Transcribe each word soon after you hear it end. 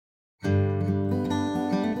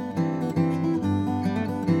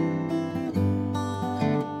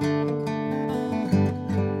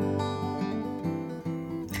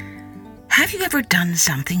Have you ever done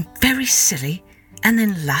something very silly and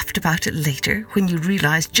then laughed about it later when you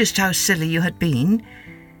realised just how silly you had been?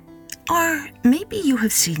 Or maybe you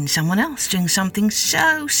have seen someone else doing something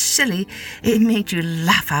so silly it made you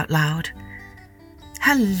laugh out loud.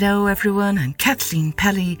 Hello everyone, I'm Kathleen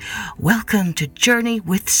Pelly. Welcome to Journey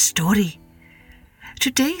with Story.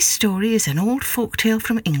 Today's story is an old folktale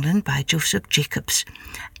from England by Joseph Jacobs,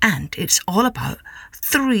 and it's all about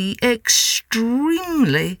 3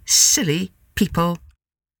 extremely silly people.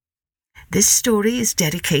 This story is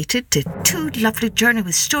dedicated to 2 lovely Journey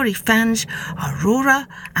with Story fans, Aurora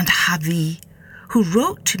and Javi, who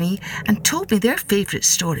wrote to me and told me their favourite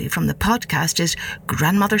story from the podcast is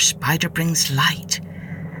Grandmother Spider Brings Light.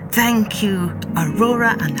 Thank you,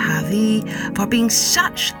 Aurora and Javi, for being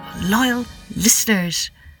such loyal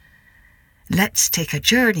listeners. Let's take a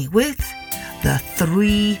journey with the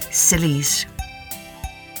 3 Sillies.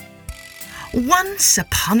 Once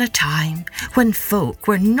upon a time, when folk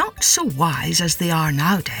were not so wise as they are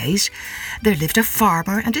nowadays, there lived a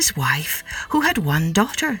farmer and his wife who had 1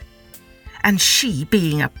 daughter. And she,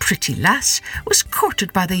 being a pretty lass, was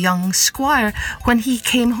courted by the young squire when he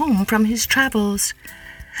came home from his travels.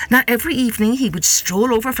 Now every evening he would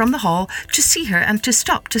stroll over from the hall to see her and to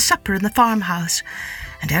stop to supper in the farmhouse.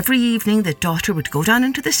 And every evening the daughter would go down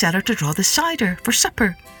into the cellar to draw the cider for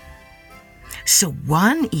supper. So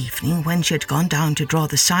one evening, when she had gone down to draw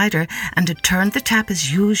the cider and had turned the tap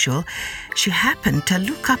as usual, she happened to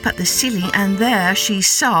look up at the ceiling, and there she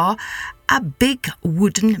saw a big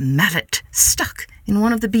wooden mallet stuck in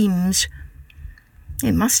one of the beams.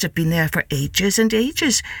 It must have been there for ages and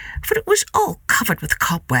ages, for it was all covered with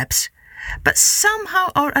cobwebs. But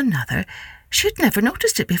somehow or another, she had never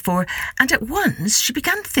noticed it before, and at once she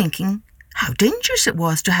began thinking how dangerous it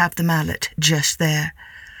was to have the mallet just there.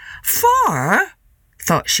 For,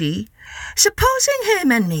 thought she, supposing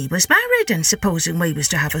him and me was married, and supposing we was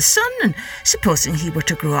to have a son, and supposing he were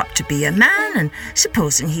to grow up to be a man, and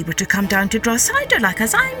supposing he were to come down to draw cider like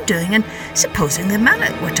as I'm doing, and supposing the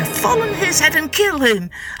mallet were to fall on his head and kill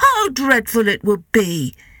him, how dreadful it would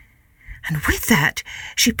be. And with that,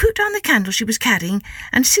 she put down the candle she was carrying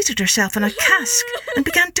and seated herself on a cask and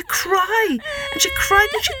began to cry, and she cried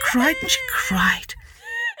and she cried and she cried.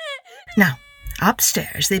 Now,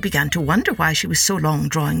 upstairs they began to wonder why she was so long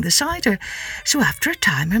drawing the cider, so after a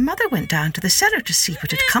time her mother went down to the cellar to see what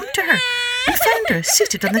had come to her, and found her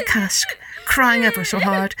seated on the cask, crying ever so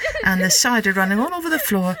hard, and the cider running all over the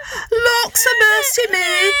floor. "Lawks a mercy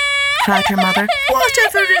me!" cried her mother.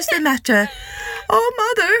 "Whatever is the matter?"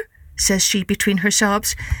 "Oh, mother," says she between her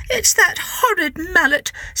sobs, "it's that horrid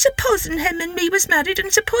mallet. Supposing him and me was married,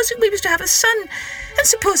 and supposing we was to have a son, and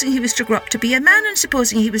supposing he was to grow up to be a man, and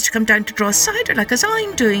supposing he was to come down to draw cider like as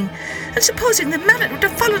I'm doing, and supposing the mallet were to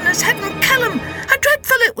fall on his head and kill him, how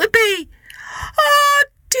dreadful it would be." "Oh,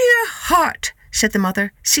 dear heart," said the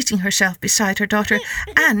mother, seating herself beside her daughter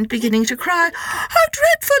and beginning to cry, "how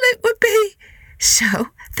dreadful it would be." So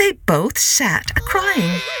they both sat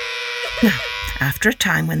a-crying. Now, after a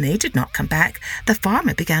time, when they did not come back, the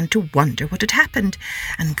farmer began to wonder what had happened,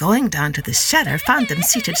 and going down to the cellar found them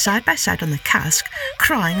seated side by side on the cask,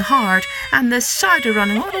 crying hard, and the cider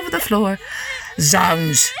running all over the floor.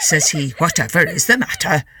 "Zounds," says he, "whatever is the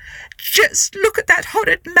matter?" "Just look at that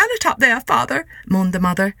horrid mallet up there, father," moaned the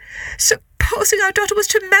mother. "Supposing our daughter was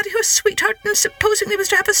to marry her sweetheart, and supposing they was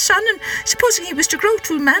to have a son, and supposing he was to grow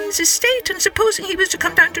to man's estate, and supposing he was to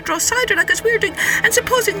come down to draw cider like as we're doing, and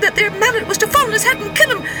supposing that their mallet was to fall on his head and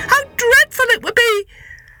kill him, how dreadful it would be."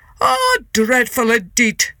 "Oh, dreadful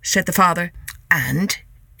indeed," said the father, and,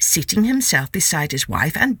 seating himself beside his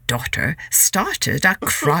wife and daughter, started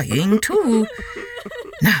a-crying too.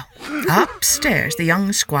 Now, upstairs the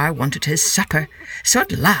young squire wanted his supper, so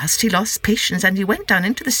at last he lost patience, and he went down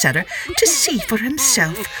into the cellar to see for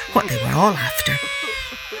himself what they were all after.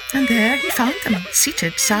 And there he found them,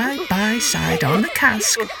 seated side by side on the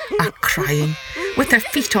cask, a-crying, with their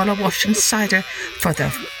feet all awash in cider, for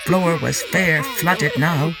the floor was fair flooded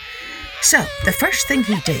now. So the first thing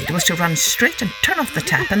he did was to run straight and turn off the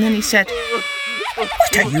tap, and then he said,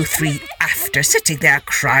 "What are you 3 after, sitting there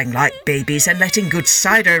crying like babies and letting good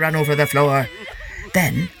cider run over the floor?"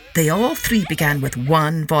 Then they all 3 began with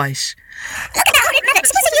one voice. "Look at that horrid mallet.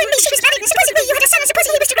 Supposing you and me she was married, and supposing you had a son, and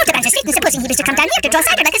supposing he was to grow to man's estate, and supposing he was to come down here to draw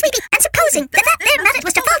cider like a sweetie, and supposing that there mallet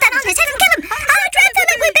was to fall down on his head and kill him, how dreadful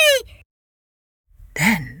it would be."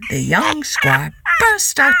 Then the young squire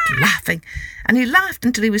burst out laughing, and he laughed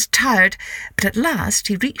until he was tired, but at last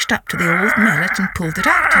he reached up to the old mallet and pulled it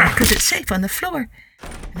out and put it safe on the floor.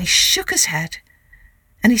 And he shook his head,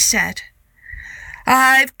 and he said,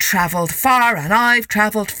 I've travelled far and I've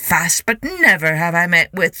travelled fast, but never have I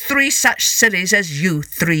met with 3 such sillies as you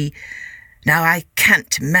 3. Now I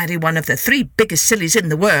can't marry one of the 3 biggest sillies in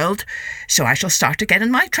the world, so I shall start again in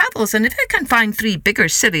my travels, and if I can find 3 bigger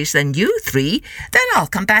sillies than you 3, then I'll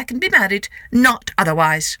come back and be married, not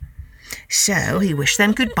otherwise." So he wished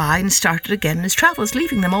them goodbye and started again in his travels,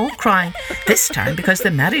 leaving them all crying, this time because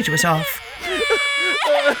the marriage was off.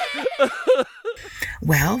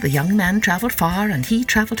 Well, the young man travelled far and he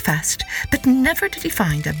travelled fast, but never did he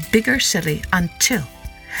find a bigger silly until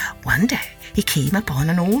one day he came upon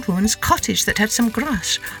an old woman's cottage that had some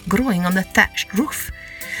grass growing on the thatched roof,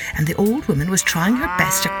 and the old woman was trying her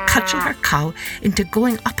best to cudgel her cow into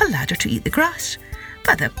going up a ladder to eat the grass,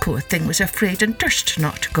 but the poor thing was afraid and durst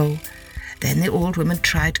not go. Then the old woman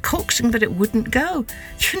tried coaxing, but it wouldn't go.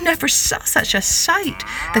 You never saw such a sight.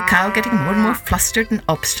 The cow getting more and more flustered and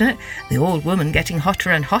obstinate, the old woman getting hotter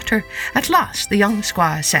and hotter. At last the young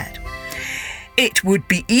squire said, "It would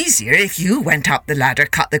be easier if you went up the ladder,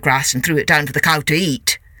 cut the grass and threw it down for the cow to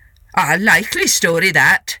eat." "A likely story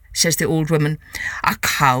that," says the old woman. "A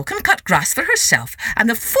cow can cut grass for herself, and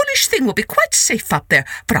the foolish thing will be quite safe up there,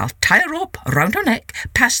 for I'll tie a rope round her neck,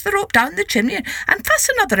 pass the rope down the chimney, and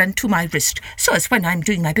fasten another end to my wrist, so as when I'm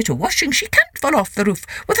doing my bit of washing she can't fall off the roof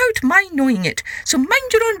without my knowing it. So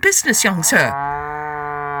mind your own business, young sir."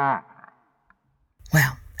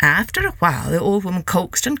 Well, after a while the old woman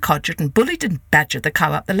coaxed and codgered and bullied and badgered the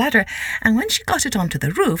cow up the ladder, and when she got it onto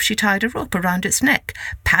the roof she tied a rope around its neck,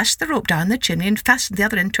 passed the rope down the chimney and fastened the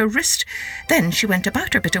other end to her wrist. Then she went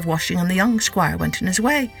about her bit of washing and the young squire went in his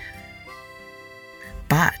way.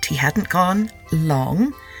 But he hadn't gone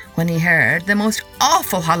long when he heard the most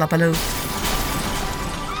awful hullabaloo.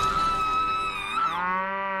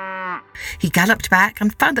 He galloped back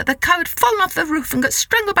and found that the cow had fallen off the roof and got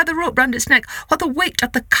strangled by the rope round its neck, while the weight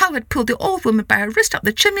of the cow had pulled the old woman by her wrist up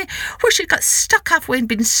the chimney, where she'd got stuck halfway and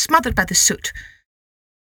been smothered by the soot.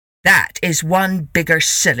 "That is one bigger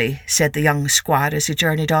silly," said the young squire as he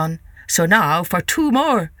journeyed on. "So now for 2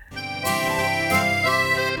 more.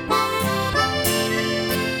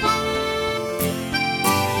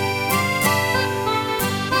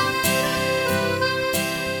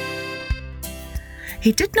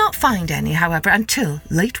 He did not find any, however, until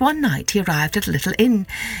late one night he arrived at a little inn,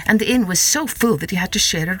 and the inn was so full that he had to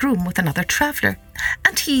share a room with another traveller.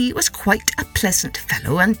 And he was quite a pleasant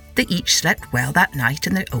fellow, and they each slept well that night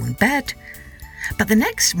in their own bed. But the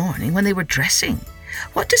next morning, when they were dressing,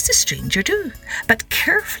 what does the stranger do but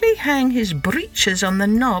carefully hang his breeches on the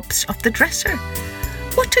knobs of the dresser?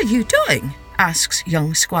 "What are you doing?" asks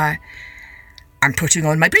young squire. "I'm putting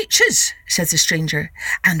on my breeches," says the stranger,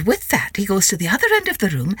 and with that he goes to the other end of the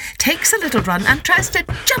room, takes a little run and tries to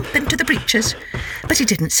jump into the breeches. But he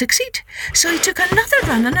didn't succeed, so he took another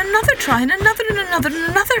run and another try and another and another and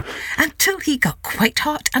another, until he got quite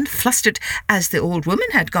hot and flustered, as the old woman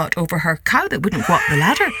had got over her cow that wouldn't go up the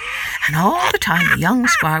ladder. And all the time the young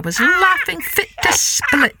squire was laughing fit to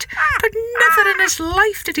split, for never in his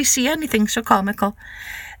life did he see anything so comical.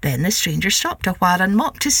 Then the stranger stopped a while and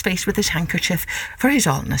mopped his face with his handkerchief, for he's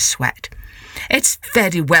all in a sweat. "It's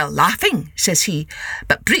very well laughing," says he,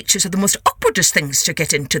 "but breeches are the most awkwardest things to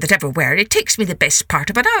get into that ever were. It takes me the best part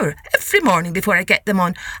of an hour every morning before I get them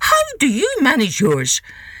on. How do you manage yours?"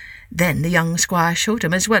 Then the young squire showed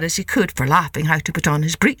him as well as he could for laughing how to put on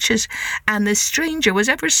his breeches, and the stranger was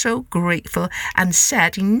ever so grateful and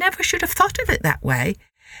said he never should have thought of it that way.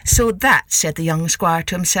 "So that," said the young squire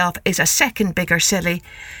to himself, "is a second bigger silly."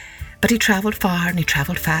 But he travelled far and he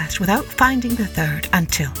travelled fast without finding the third,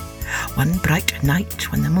 until one bright night,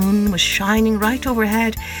 when the moon was shining right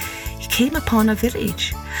overhead, he came upon a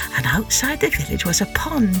village, and outside the village was a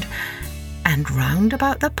pond, and round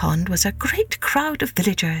about the pond was a great crowd of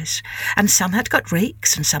villagers, and some had got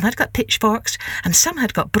rakes, and some had got pitchforks, and some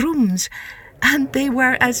had got brooms, and they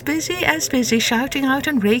were as busy, shouting out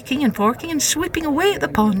and raking and forking and sweeping away at the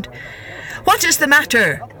pond. "What is the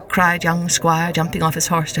matter?" cried young squire, jumping off his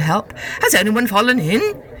horse to help. "Has anyone fallen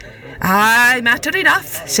in?" "Aye, matter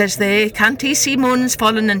enough," says they. "Can't ye see Moon's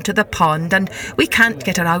fallen into the pond, and we can't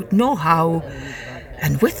get her out nohow."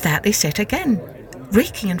 And with that they set again,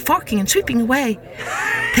 raking and forking and sweeping away.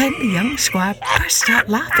 Then the young squire burst out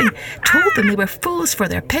laughing, told them they were fools for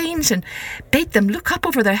their pains, and bade them look up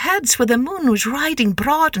over their heads where the moon was riding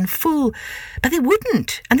broad and full. But they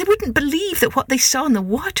wouldn't, and they wouldn't believe that what they saw in the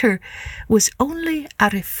water was only a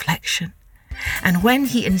reflection. And when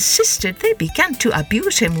he insisted, they began to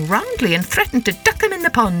abuse him roundly and threatened to duck him in the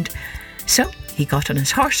pond. So he got on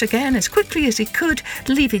his horse again as quickly as he could,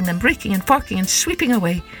 leaving them raking and forking and sweeping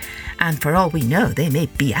away. And for all we know, they may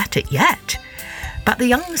be at it yet. But the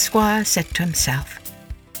young squire said to himself,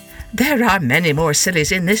 "There are many more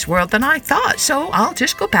sillies in this world than I thought, so I'll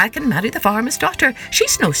just go back and marry the farmer's daughter.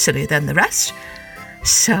 She's no sillier than the rest."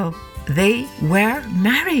 So they were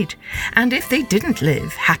married, and if they didn't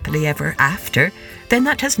live happily ever after, then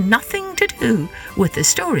that has nothing to do with the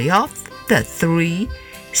story of the 3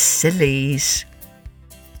 Sillies.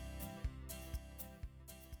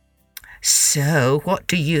 So, what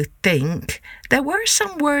do you think? There were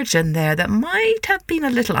some words in there that might have been a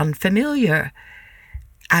little unfamiliar.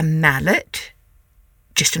 A mallet,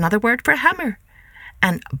 just another word for hammer,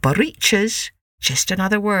 and breeches, just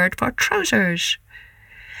another word for trousers.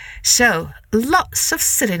 So, lots of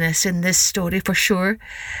silliness in this story for sure,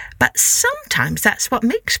 but sometimes that's what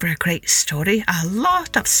makes for a great story, a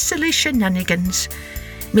lot of silly shenanigans.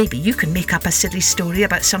 Maybe you can make up a silly story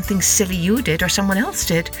about something silly you did or someone else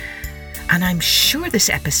did. And I'm sure this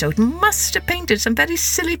episode must have painted some very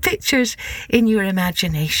silly pictures in your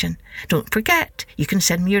imagination. Don't forget, you can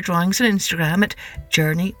send me your drawings on Instagram at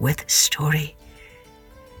Journey with Story.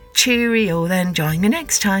 Cheerio then, join me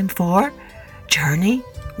next time for Journey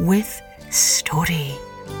with Story.